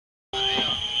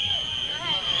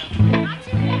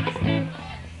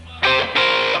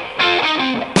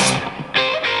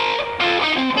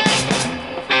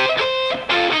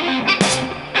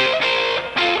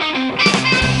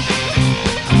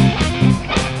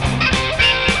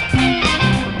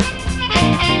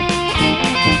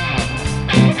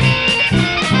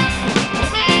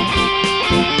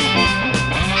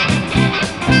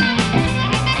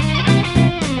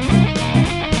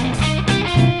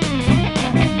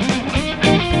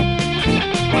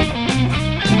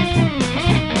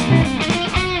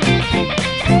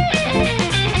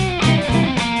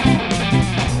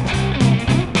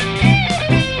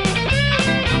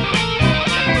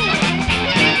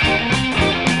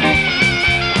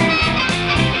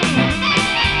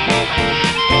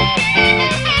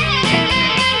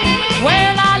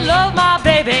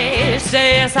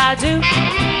I do.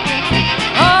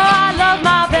 Oh, I love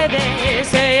my baby,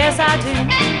 say yes I do.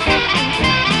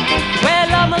 Well,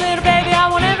 love my little baby, I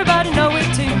want everybody to know it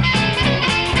too.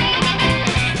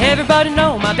 Everybody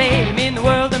know my baby mean the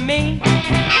world to me.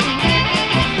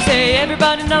 Say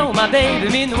everybody know my baby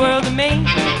mean the world to me.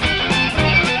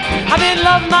 I've been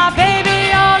loving my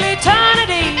baby all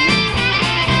eternity.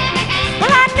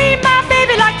 Well, I need my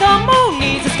baby like the moon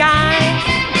needs the sky.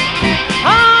 Oh,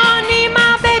 I need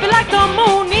my baby like the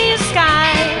moon needs the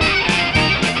sky.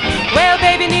 Well,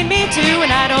 baby need me too,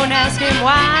 and I don't ask him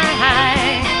why.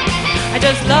 I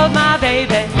just love my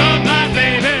baby. Love my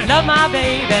baby. Love my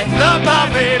baby. Love my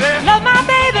baby. Love my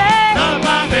baby. Love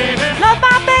my baby. Love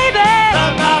my baby.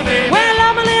 Love my baby. Well,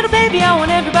 I'm a little baby, I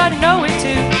want everybody to know it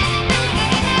too.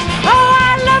 Oh,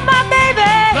 I love my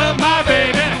baby. Love my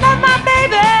baby. Love my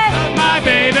baby. Love my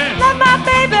baby. Love my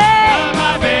baby. Love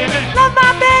my baby. Love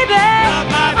my baby. Love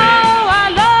my baby. Oh, I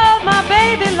love my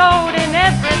baby, Lord, and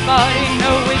everybody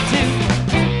know it too.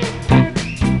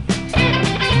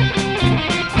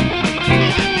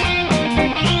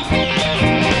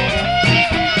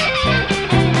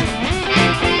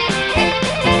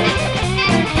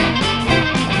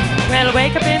 Well, I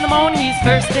wake up in the morning, he's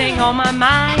first thing on my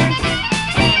mind.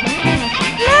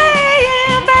 Lay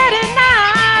in bed at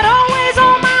night, always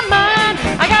on my mind.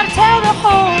 I gotta tell the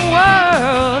whole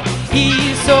world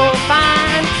he's so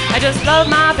fine. I just love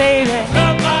my baby.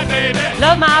 Love my baby.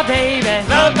 Love my baby.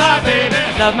 Love my baby.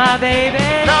 Love my baby.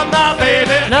 Love my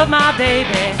baby. Love my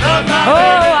baby. Love my Oh,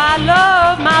 baby. I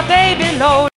love my baby,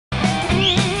 Lord.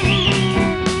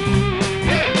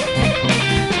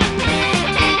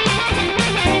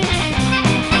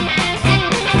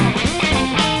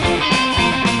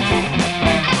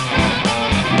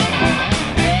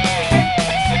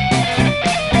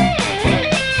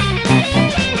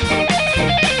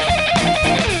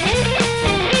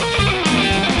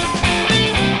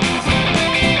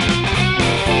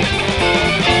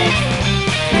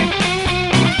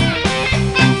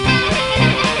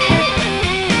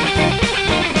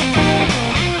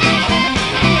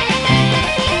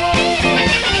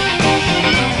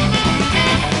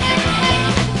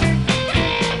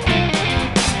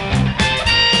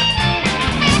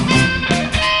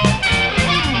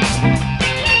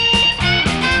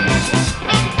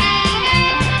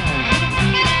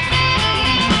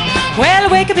 Well, I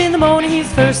wake up in the morning,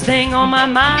 he's first thing on my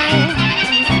mind.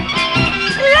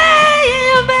 Lay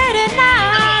in bed at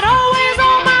night, always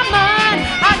on my mind.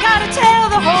 I gotta tell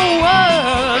the whole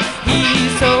world he's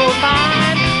so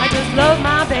fine. I just love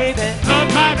my baby. Love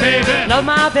my baby. Love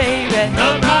my baby.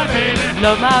 Love my baby.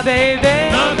 Love my baby.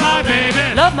 Love my baby.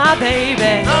 Love my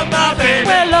baby. Love my baby.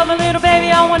 Well, love my little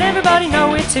baby, I want everybody to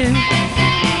know it too.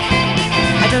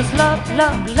 I just love,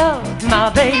 love, love my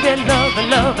baby, love,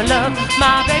 love, love.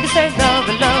 My baby say love,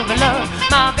 love, love.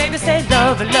 My baby say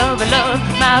love, love, love.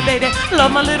 My baby,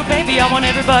 love my little baby, I want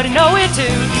everybody to know it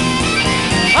too.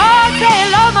 Oh, say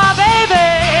love my baby.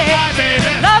 My baby.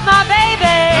 Love my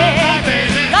baby. Love my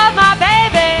baby. Love my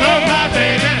baby. Love my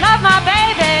baby. Love my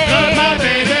baby. Love my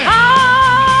baby. Oh,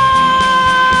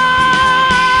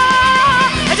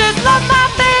 I just love my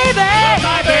baby.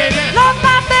 My baby. Love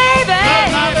my baby.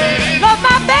 Love my baby. Love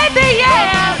my baby, yeah.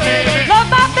 Love my baby. Love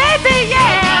my baby,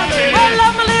 yeah. Love my baby. Well,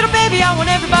 love my little baby, I want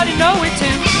everybody to know it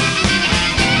too.